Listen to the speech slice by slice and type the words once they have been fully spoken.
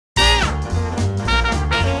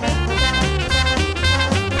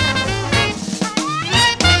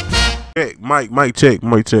Check, mic check,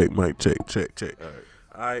 mic check, mic check, check.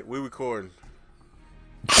 All right, we recording.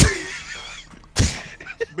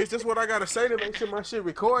 Bitch, that's what I gotta say to make sure my shit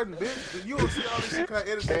recording, bitch. You don't see all this shit kind of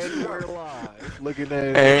edit that shit We're out. live. Looking at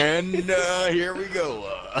it. And here we go.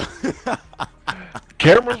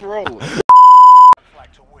 Cameras rolling.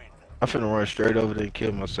 I'm finna run straight over there and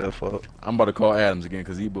kill myself up. I'm about to call Adams again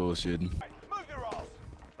because he bullshitting.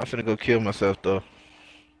 I'm finna go kill myself though.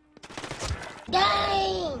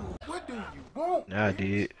 Dang! What do you want? Nah, I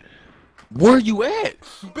did. Where you at?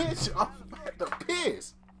 Bitch, I'm at the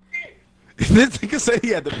piss. This nigga said he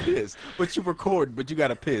had to piss, but you recording, but you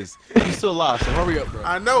gotta piss. You still alive, so hurry up, bro.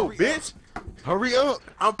 I know, bitch. Hurry up.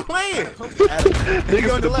 I'm playing.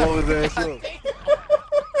 Nigga on the blow his ass up.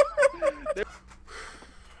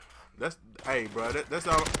 That's, hey, bro, that's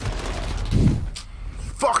all.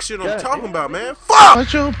 Fuck shit I'm God talking damn, about, man. Fuck!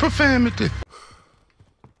 What's your profanity?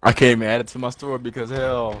 I can't even add it to my story because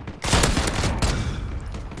hell.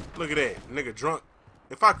 Look at that, nigga drunk.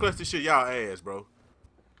 If I clutch this shit, y'all ass, bro.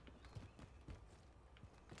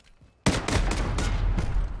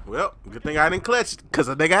 Well, good thing I didn't clutch it, cause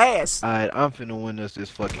a nigga ass. Alright, I'm finna win us this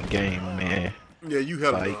fucking game, man. Yeah, you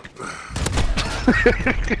hella Like. drunk.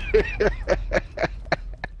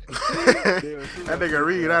 That nigga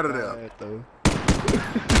read out of there.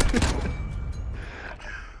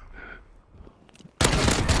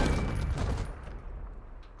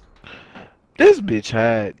 This bitch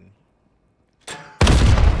hiding.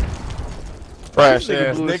 Fresh This nigga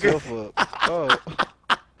ass blew nigga. himself up. Oh.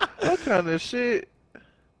 What kind of shit?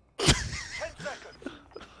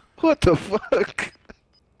 What the fuck?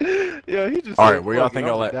 Yo, he just. All said, right, where y'all "Fuck it, think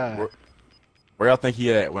I'ma y'all at? die." Where y'all think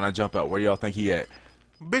he at when I jump out? Where y'all think he at?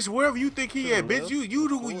 Bitch, wherever you think he at, bitch, you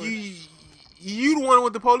the one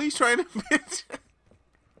with the police training, bitch.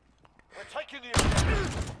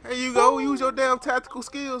 There you go, use your damn tactical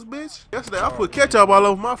skills, bitch. Yesterday I put ketchup all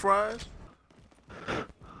over my fries.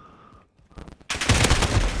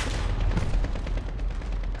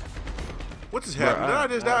 What just happened? Did I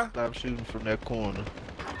just die? Stop shooting from that corner.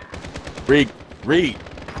 Reed.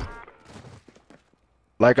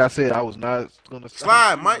 Like I said, I was not gonna stop Slide,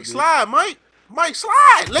 shooting, Mike. bitch. Slide, Mike. Mike,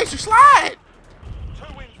 slide. Let you slide. 2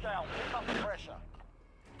 wins down. Pick up the pressure.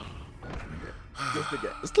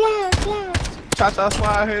 Slide. Cha-cha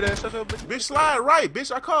slide, hear that? Shut up, bitch. Bitch, slide right. Bitch,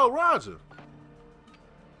 I called Roger.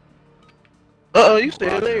 You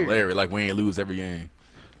stay there. Larry, like we ain't lose every game.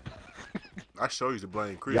 I show you to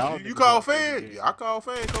blame Chris. Y'all You niggas call don't fan? think Yeah, I call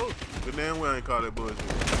fan, coach. But damn well I ain't call that bullshit.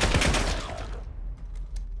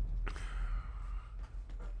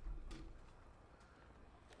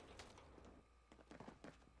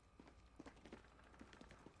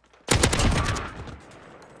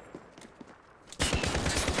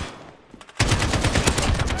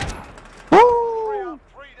 Woo!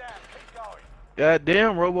 3 down. Keep going.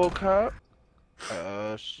 Goddamn, RoboCop.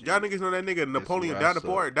 Shit. Y'all niggas know that nigga Napoleon where I suck.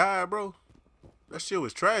 Bonaparte died, bro? That shit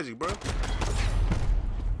was tragic, bro.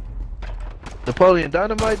 Napoleon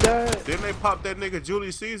Dynamite died. Then they popped that nigga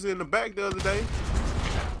Julius Caesar in the back the other day.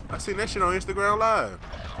 I seen that shit on Instagram Live.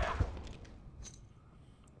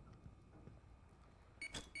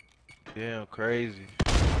 Damn, crazy.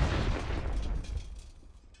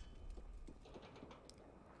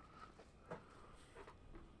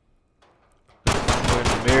 Somewhere in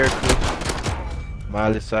America,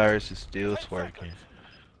 Miley Cyrus is still twerking.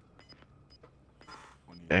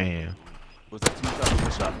 Damn. What's that 2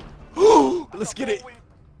 shot? Let's get it.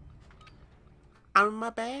 I'm in my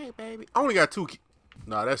bag, baby. I only got 2.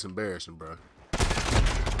 Nah, that's embarrassing, bro.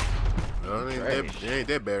 No, it ain't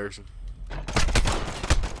that embarrassing.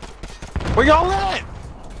 Where y'all at?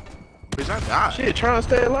 Bitch, I died. Shit, trying to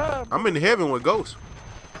stay alive. I'm in heaven with Ghost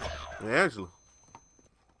and Angela.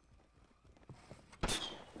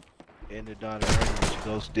 And the Donna Ernie, which you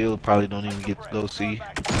go still probably don't even get to go see.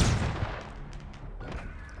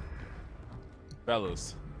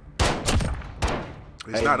 Fellas,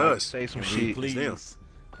 It's Hey, not Mike, us. Say some can shit. you please them.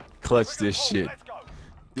 clutch this shit? Let's go.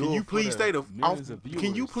 Do Can it you for please stay off? millions of viewers.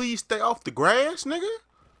 Can you please stay off the grass, nigga?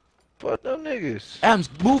 Fuck them niggas. Adams,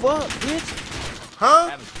 move up, bitch. Huh?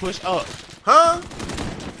 Adams, push up. Huh?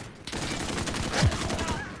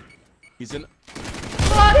 He's in.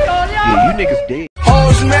 Yeah, you niggas dead.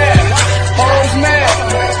 On to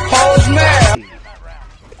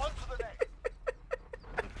the next.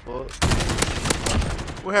 Fuck.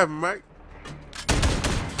 What happened, Mike?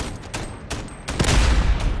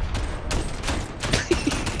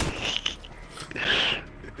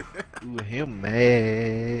 Ooh, him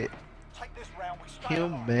mad. Take this round. We stay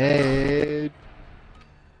Him alive. mad.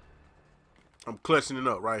 I'm clutching it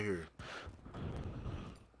up right here.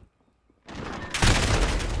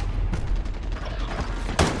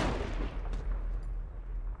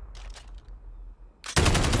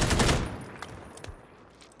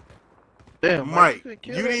 Damn, Mike, you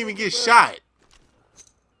you didn't even get shot.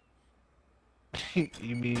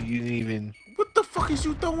 You mean you didn't even? What the fuck is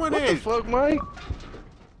you throwing What at? the fuck, Mike?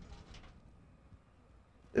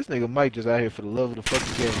 This nigga Mike just out here for the love of the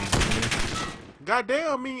fucking game,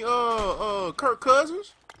 Goddamn, I mean, Kirk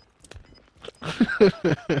Cousins.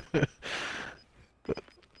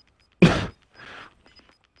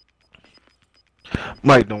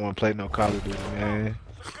 Mike don't want to play no Call of Duty, man.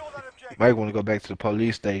 Secure that objective. Mike want to go back to the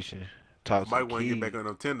police station. Talk to Mike the want to get kids. back on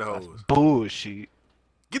them tender That's hoes. bullshit.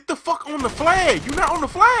 Get the fuck on the flag. You not on the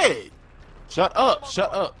flag. Shut up.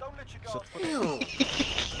 Shut up. Don't let your guard Damn.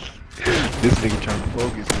 This nigga trying to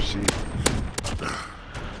focus and shit.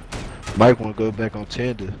 Mike want to go back on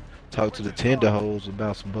Tinder. Talk to the tender hoes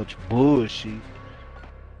about some bunch of bullshit.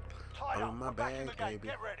 Tie Oh, up. my We're back in bag, the game. baby.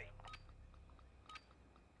 Get ready.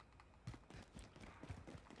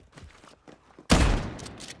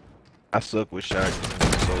 I suck with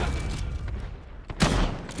shotguns, so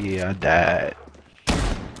yeah, I died.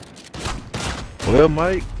 Well,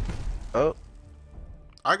 Mike. Oh,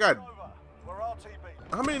 I got. Over. We're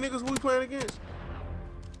RTB. How many niggas we playing against?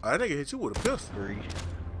 Oh, that nigga hit you with a pistol. 3.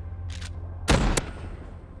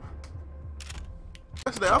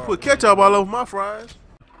 That's that. I put ketchup all over my fries.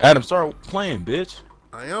 Adam, start playing, bitch.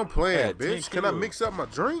 I am playing, Yeah, bitch. 10 Can I kills. mix up my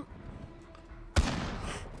drink?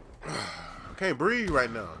 I can't breathe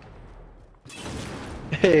right now.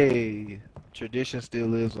 Hey, tradition still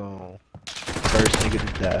lives on. First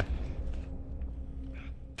nigga to die.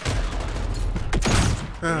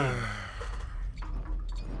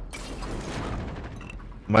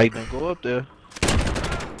 Mike, don't go up there.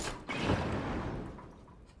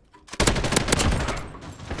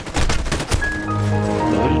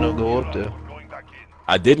 No, just don't go up there. Going back in.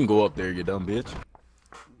 I didn't go up there, you dumb bitch.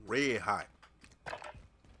 Red hot.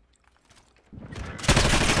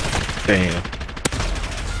 Damn.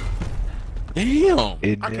 Damn.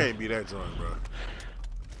 It I did. can't be that drunk, bro.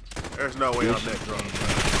 There's no way I'm that drunk, bro.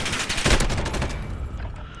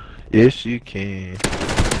 Yes, you can.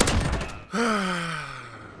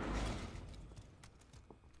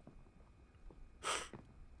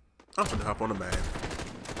 I'm finna hop on the man.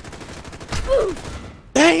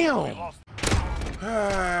 Damn. Bro,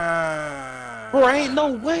 Bro, ain't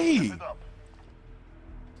no way.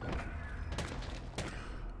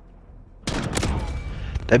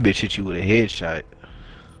 That bitch hit you with a headshot.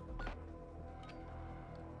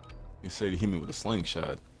 You said he hit me with a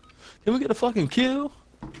slingshot. Can we get a fucking kill?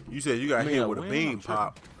 you said you got Man, hit with a when bean I'm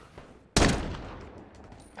pop.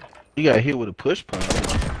 You got hit with a push pump.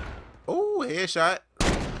 Oh, headshot.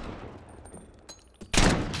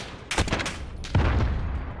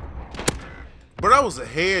 But that was a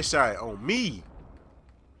headshot on me.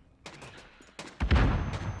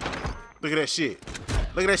 Look at that shit.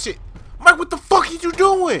 Look at that shit. Mike, what the fuck are you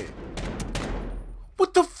doing?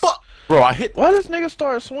 What the fuck? Bro, I hit. Why this nigga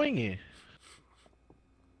start swinging?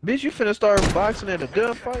 Bitch, you finna start boxing at a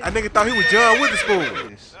gunfight? That nigga thought he was John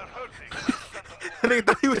Witherspoon. That nigga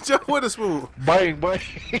thought he was John Witherspoon. Bang, bang.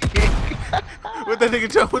 What that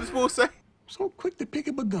nigga John Witherspoon say? So quick to pick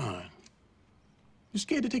up a gun. You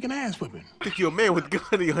scared to take an ass whipping. Think you a man with a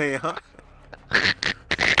gun in your hand, huh?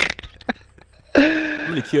 How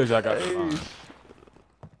many kills y'all got?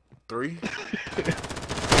 3.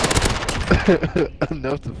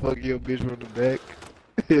 Enough to fuck your bitch from the back.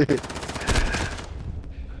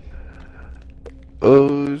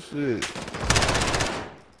 Oh shit.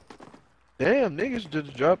 Damn, niggas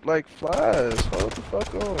just dropped like flies. Hold the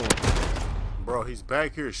fuck on. Bro, he's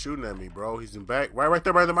back here shooting at me, bro. He's in back. Right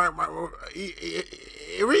there, right there.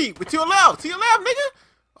 Reed, to your left, nigga.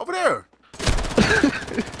 Over there.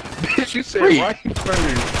 Bitch, you said Reed. right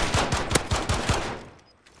first.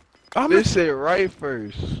 Bitch said right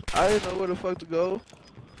first. I didn't know where the fuck to go.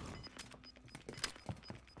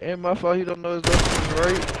 And my fault he don't know his left from his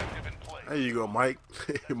right. There you go, Mike.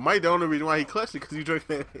 Mike, the only reason why he clutched it because he drank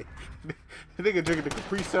that. Nigga drinking the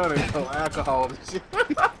Capri Sun and no alcohol and shit.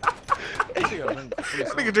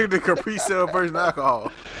 Nigga drinking the Capri Sun version of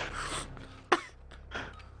alcohol.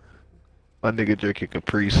 My nigga drinking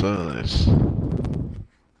Capri Suns.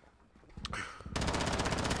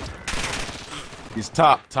 He's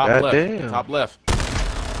top God left, damn. top left.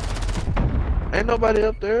 Ain't nobody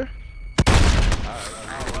up there.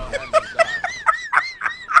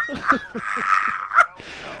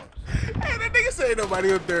 Hey, that nigga say ain't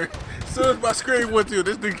nobody up there. As soon as my screen went through,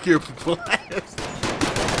 this nigga get blast.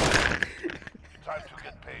 Time to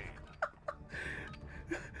get paid.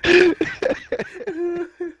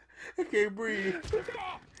 I can't breathe.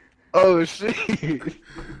 Oh shit.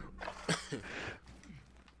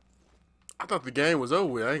 I thought the game was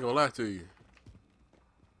over with. I ain't gonna lie to you.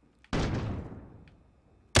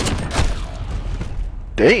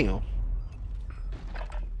 Damn.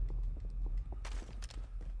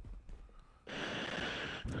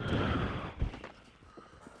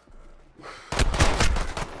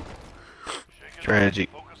 Tragic.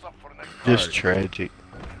 Focus up for the next Just tragic.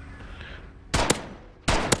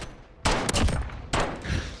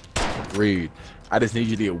 Reed, I just need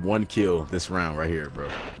you to get 1 kill this round right here, bro.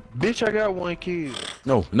 Bitch, I got 1 kill.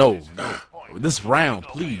 No. This round,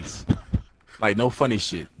 please. Like, no funny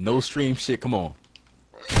shit. No stream shit. Come on.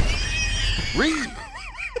 Reed!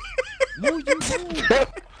 No, you move.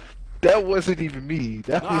 That wasn't even me.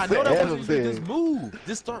 That No, I was know the that Adams wasn't you. head. Just move.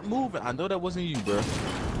 Just start moving. I know that wasn't you, bro.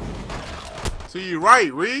 See, you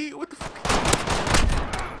right, Reed. What the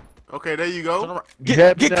fuck? Okay, there you Turn go. around. You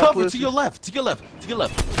happy Get now, covered pussy? to your left. To your left. To your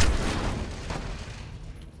left.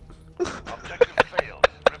 objective failed.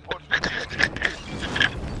 Report to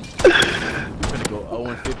We're gonna go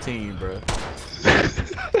 0-15, bro.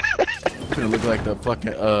 We're gonna look like the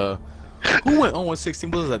fucking who went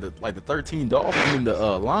 0-16? What was that? Like the 13 Dolphins? I mean the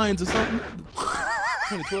Lions or something?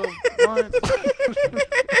 2012 Lions?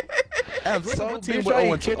 Adams, So, what team bitch, I ain't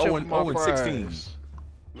went catch up with my 0-16? fries.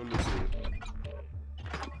 Let me see.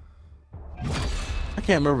 I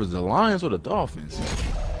can't remember if it was the Lions or the Dolphins.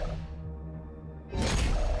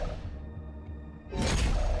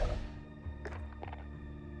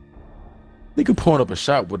 They could point up a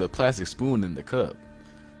shot with a plastic spoon in the cup.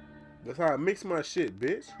 That's how I mix my shit,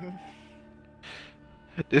 bitch.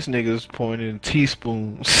 This nigga's pointing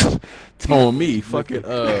teaspoons. On me, fucking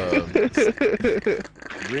mayonnaise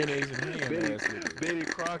and ham ass nigga. Betty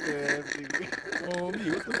Crocker ass nigga. On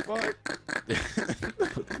me, what the fuck? What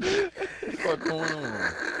the fuck going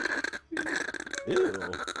on? Ew.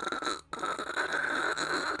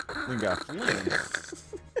 We got flames.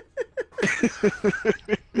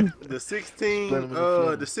 The 16, Split 'em in the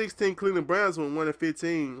the floor. 16 Cleveland Browns went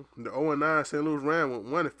 1-15. The 0-9 St. Louis Rams went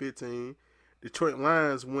 1-15. Detroit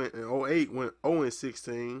Lions went in 08 went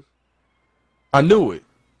 0-16. I knew it.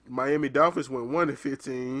 Miami Dolphins went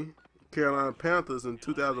 1-15. Carolina Panthers in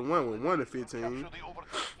 2001 went 1-15. capture the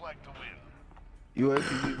overtime flag to win.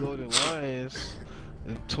 USC Golden Lions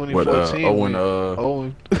in What,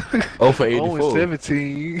 2014. 0 for 84.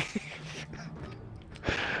 17.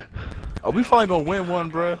 Are we finally gonna win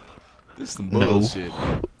one, bruh? This is some No. bullshit.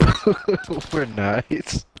 We're not.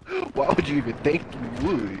 Why would you even think we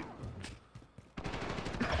would?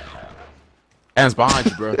 Adam's behind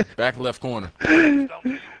you, bro. Back left corner.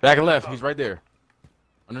 Back left. He's right there.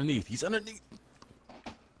 Underneath. He's underneath.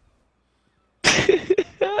 Here,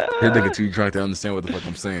 nigga, too trying to understand what the fuck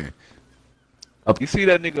I'm saying. You see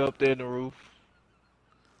that nigga up there in the roof?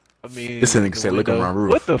 I mean, This nigga the said, "Look window. around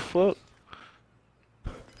roof." What the fuck?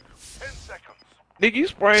 10 seconds. Nigga, you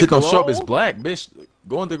spraying Shit gonna show up cologne? as black, bitch.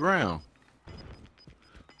 Go on the ground.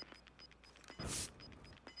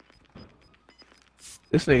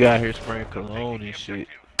 This nigga out here spraying cologne and shit.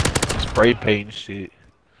 Spray paint and shit.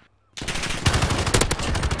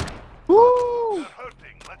 Woo! They're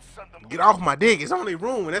hurting. Let's send them. Get off my dick. It's only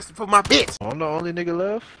room, and that's for my bitch. I'm the only nigga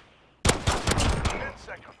left? 10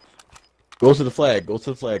 seconds. Go to the flag. Go to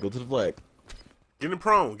the flag. Go to the flag. Get him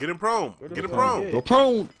prone. Get him prone. Get him fuck prone. is? Go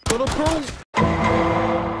prone. Go to prone.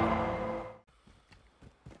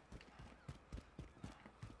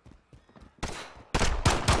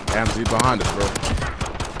 Adam's he behind us, bro.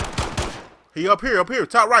 He up here,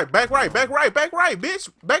 top right, back right, bitch.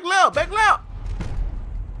 Back left.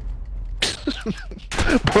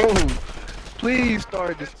 Bro, please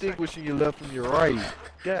start distinguishing your left from your right.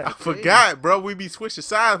 God, I forgot, bro. We be switching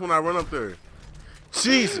sides when I run up there.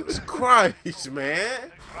 Jesus Christ,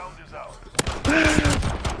 man. Round is out.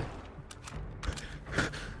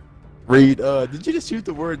 Reed, did you just use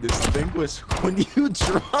the word distinguish when you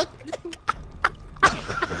drunk?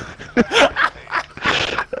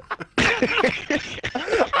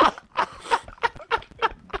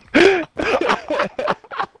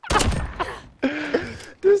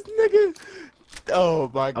 This nigga. Oh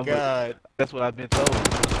my god. That's what I've been told.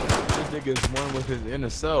 This nigga is one with his inner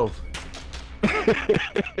self.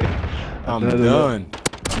 I'm Another done.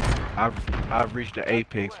 I've reached the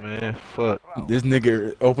apex, man. Fuck. This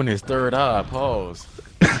nigga opened his third eye. Pause.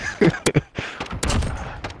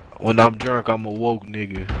 When I'm drunk, I'm a woke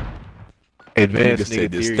nigga. Advanced Nigga say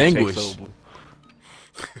nigga theory distinguish. takes over.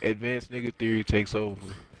 Advanced nigga theory takes over.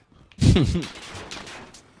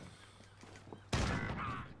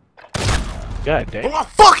 God damn. Oh, I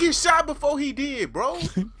fucking shot before he did, bro.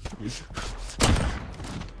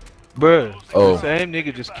 Bruh, Oh. the same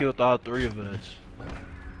nigga just killed all 3 of us.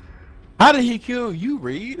 How did he kill you,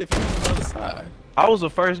 Reed, if you're on the other side? I was the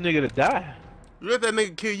first nigga to die. You let that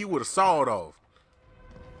nigga kill you with a sawed off.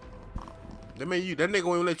 That nigga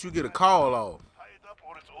won't even let you get a call off. Tie it up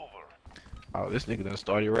or it's over. Oh, this nigga done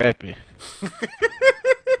started rapping.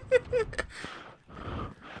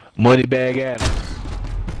 Moneybag Adams.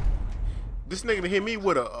 This nigga done hit me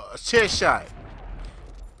with a chest shot.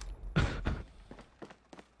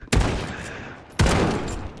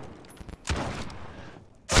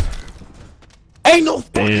 Ain't no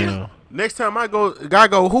fucking. Damn. Next time I go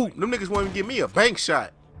hoop, them niggas won't even give me a bank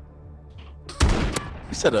shot.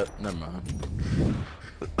 You said a. Never mind.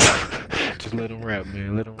 Just let him rap,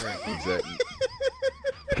 man. Let him rap. Exactly.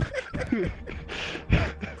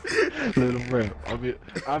 Let him rap.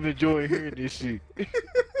 I'm enjoying hearing this shit.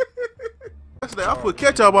 I put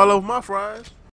ketchup all over my fries.